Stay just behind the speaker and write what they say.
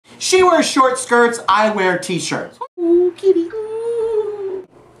She wears short skirts, I wear t-shirts. Ooh, kitty. Ooh.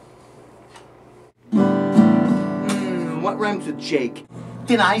 What rhymes with Jake?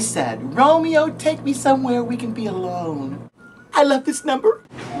 Then I said, Romeo, take me somewhere we can be alone. I love this number.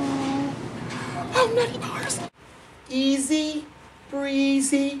 Oh, nutty bars. Easy,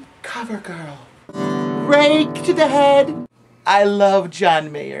 breezy, cover girl. Rake to the head. I love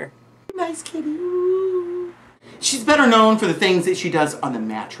John Mayer. Nice kitty. Ooh. She's better known for the things that she does on the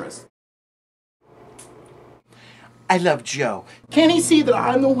mattress. I love Joe. Can't he see that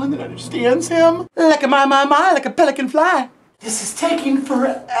I'm the one that understands him? Like a my, like a pelican fly. This is taking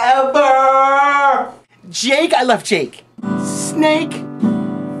forever. Jake, I love Jake. Snake,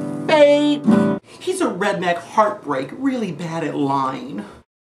 fate. He's a redneck heartbreak, really bad at lying.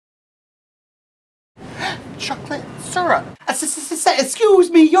 Chocolate syrup.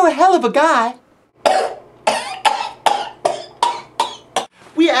 Excuse me, you're a hell of a guy.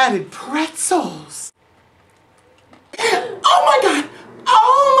 We added pretzels. Oh my God!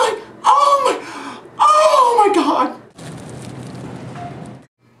 Oh my God!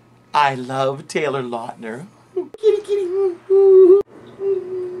 I love Taylor Lautner. Kitty, kitty.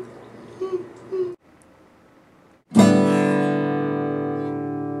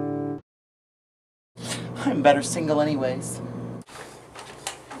 I'm better single anyways.